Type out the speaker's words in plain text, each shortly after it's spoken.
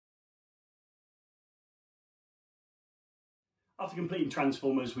After completing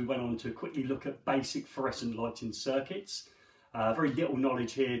transformers, we went on to quickly look at basic fluorescent lighting circuits. Very little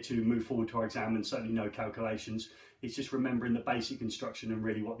knowledge here to move forward to our exam, and certainly no calculations. It's just remembering the basic construction and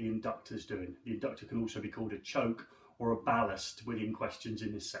really what the inductor's doing. The inductor can also be called a choke or a ballast within questions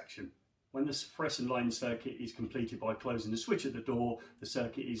in this section. When the fluorescent lighting circuit is completed by closing the switch at the door, the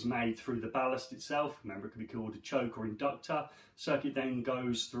circuit is made through the ballast itself. Remember, it can be called a choke or inductor. Circuit then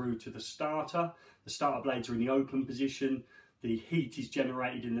goes through to the starter. The starter blades are in the open position. The heat is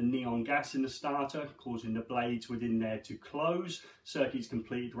generated in the neon gas in the starter, causing the blades within there to close. Circuit is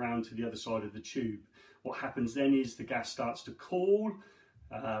completed round to the other side of the tube. What happens then is the gas starts to cool.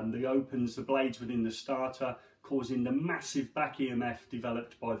 It opens the blades within the starter, causing the massive back EMF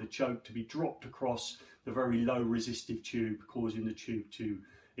developed by the choke to be dropped across the very low resistive tube, causing the tube to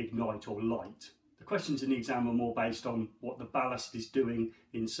ignite or light. The questions in the exam are more based on what the ballast is doing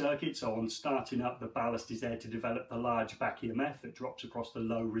in circuit. So on starting up, the ballast is there to develop the large back EMF that drops across the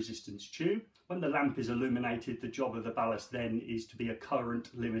low resistance tube. When the lamp is illuminated, the job of the ballast then is to be a current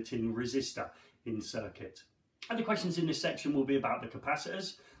limiting resistor in circuit. Other questions in this section will be about the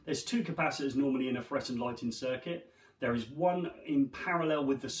capacitors. There's two capacitors normally in a fluorescent lighting circuit. There is one in parallel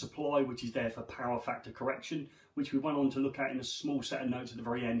with the supply, which is there for power factor correction, which we went on to look at in a small set of notes at the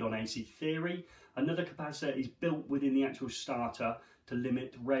very end on AC theory. Another capacitor is built within the actual starter to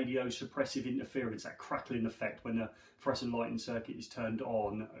limit radio suppressive interference, that crackling effect when the fluorescent lighting circuit is turned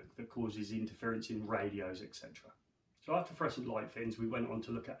on that causes interference in radios, etc. So after fluorescent light fittings, we went on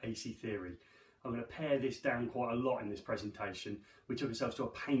to look at AC theory. I'm going to pare this down quite a lot in this presentation. We took ourselves to a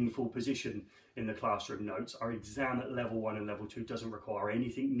painful position in the classroom notes. Our exam at level 1 and level 2 doesn't require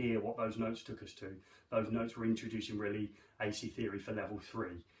anything near what those notes took us to. Those notes were introducing really AC theory for level 3.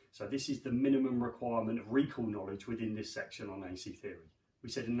 So this is the minimum requirement of recall knowledge within this section on AC theory. We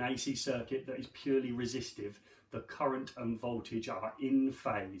said in an AC circuit that is purely resistive, the current and voltage are in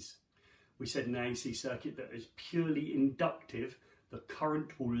phase. We said in an AC circuit that is purely inductive, the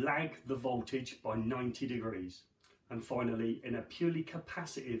current will lag the voltage by 90 degrees. And finally, in a purely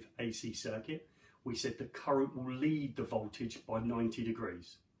capacitive AC circuit, we said the current will lead the voltage by 90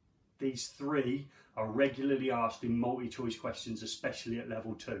 degrees. These three are regularly asked in multi-choice questions, especially at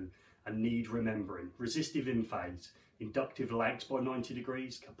level 2, and need remembering. Resistive in phase, inductive lags by 90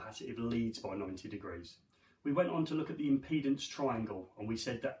 degrees, capacitive leads by 90 degrees. We went on to look at the impedance triangle, and we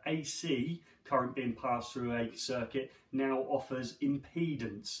said that AC, current being passed through a circuit, now offers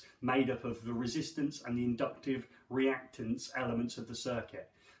impedance made up of the resistance and the inductive reactance elements of the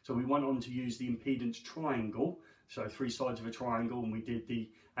circuit. So we went on to use the impedance triangle, so three sides of a triangle, and we did the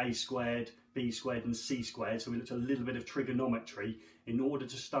A squared, B squared and C squared. So we looked at a little bit of trigonometry in order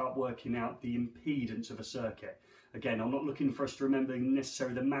to start working out the impedance of a circuit. Again, I'm not looking for us to remember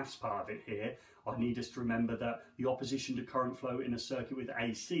necessarily the maths part of it here. I need us to remember that the opposition to current flow in a circuit with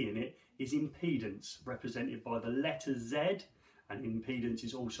AC in it is impedance, represented by the letter Z, and impedance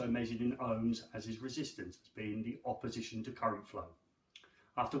is also measured in ohms, as is resistance, as being the opposition to current flow.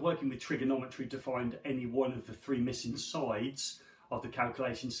 After working with trigonometry to find any one of the three missing sides of the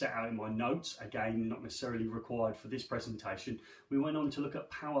calculation set out in my notes, again not necessarily required for this presentation, we went on to look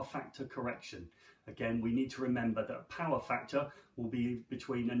at power factor correction. Again, we need to remember that a power factor will be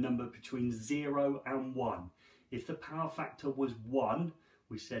between a number between 0 and 1. If the power factor was 1,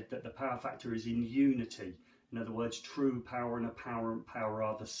 we said that the power factor is in unity. In other words, true power and apparent power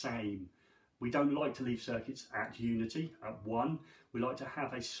are the same. We don't like to leave circuits at unity, at 1. We like to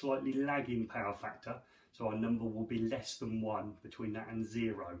have a slightly lagging power factor, so our number will be less than 1 between that and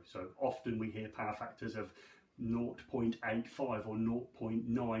 0. So often we hear power factors of 0.85 or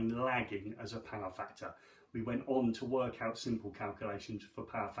 0.9 lagging as a power factor. We went on to work out simple calculations for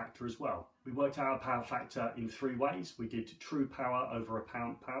power factor as well. We worked out our power factor in three ways. We did true power over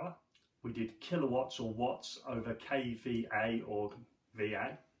apparent power. We did kilowatts or watts over kVA or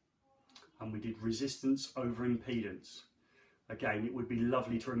VA. And we did resistance over impedance. Again, it would be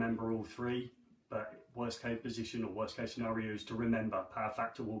lovely to remember all three, but worst case position or worst case scenario is to remember power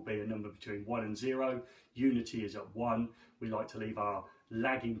factor will be a number between 1 and 0, unity is at 1, we like to leave our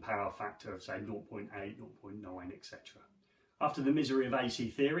lagging power factor of say 0.8, 0.9, etc. After the misery of AC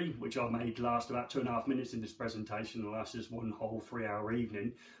theory, which I made last about 2.5 minutes in this presentation and last just one whole 3-hour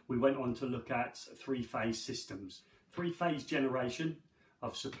evening, we went on to look at three-phase systems. Three-phase generation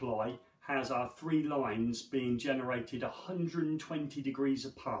of supply has our three lines being generated 120 degrees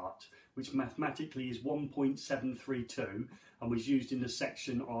apart, which mathematically is 1.732, and was used in the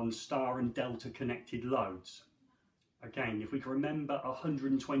section on star and delta connected loads. Again, if we can remember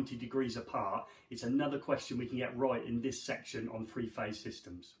 120 degrees apart, it's another question we can get right in this section on three-phase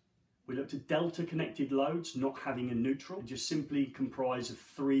systems. We looked at delta connected loads not having a neutral and just simply comprise of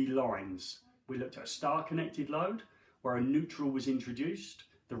 3 lines. We looked at a star connected load where a neutral was introduced.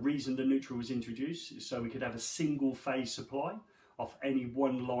 The reason the neutral was introduced is so we could have a single phase supply of any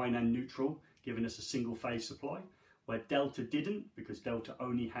one line and neutral, giving us a single phase supply, where delta didn't, because delta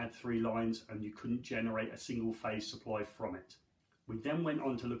only had 3 lines and you couldn't generate a single phase supply from it. We then went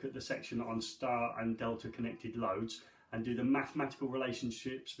on to look at the section on star and delta connected loads and do the mathematical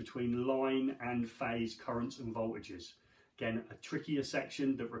relationships between line and phase currents and voltages. Again, a trickier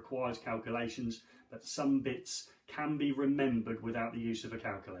section that requires calculations, but some bits can be remembered without the use of a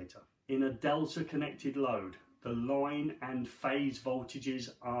calculator. In a delta connected load, the line and phase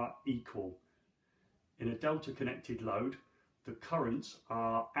voltages are equal. In a delta connected load, the currents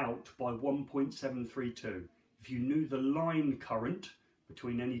are out by 1.732. If you knew the line current,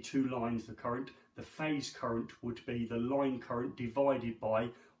 between any 2 lines the current, the phase current would be the line current divided by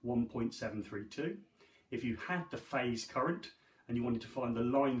 1.732. If you had the phase current and you wanted to find the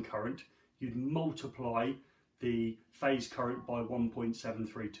line current, you'd multiply the phase current by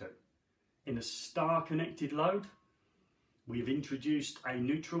 1.732. In a star connected load, we've introduced a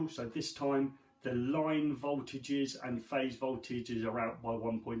neutral, so this time the line voltages and phase voltages are out by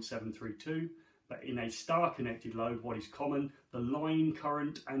 1.732. But in a star connected load, what is common, the line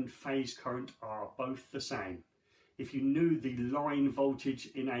current and phase current are both the same. If you knew the line voltage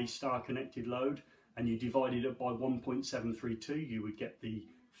in a star connected load and you divided it by 1.732, you would get the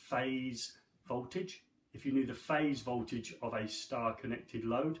phase voltage. If you knew the phase voltage of a star connected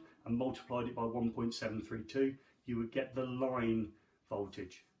load and multiplied it by 1.732, you would get the line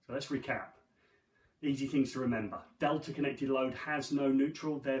voltage. So let's recap. Easy things to remember. Delta connected load has no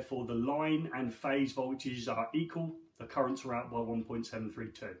neutral, therefore the line and phase voltages are equal. The currents are out by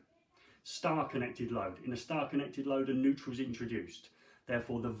 1.732. Star connected load. In a star connected load, a neutral is introduced.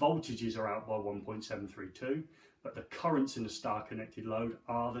 Therefore the voltages are out by 1.732, but the currents in a star connected load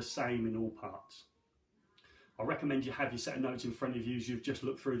are the same in all parts. I recommend you have your set of notes in front of you as you've just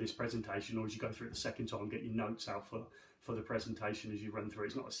looked through this presentation, or as you go through it the second time, get your notes out for the presentation as you run through.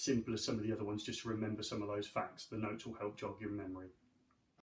 It's not as simple as some of the other ones, just remember some of those facts. The notes will help jog your memory.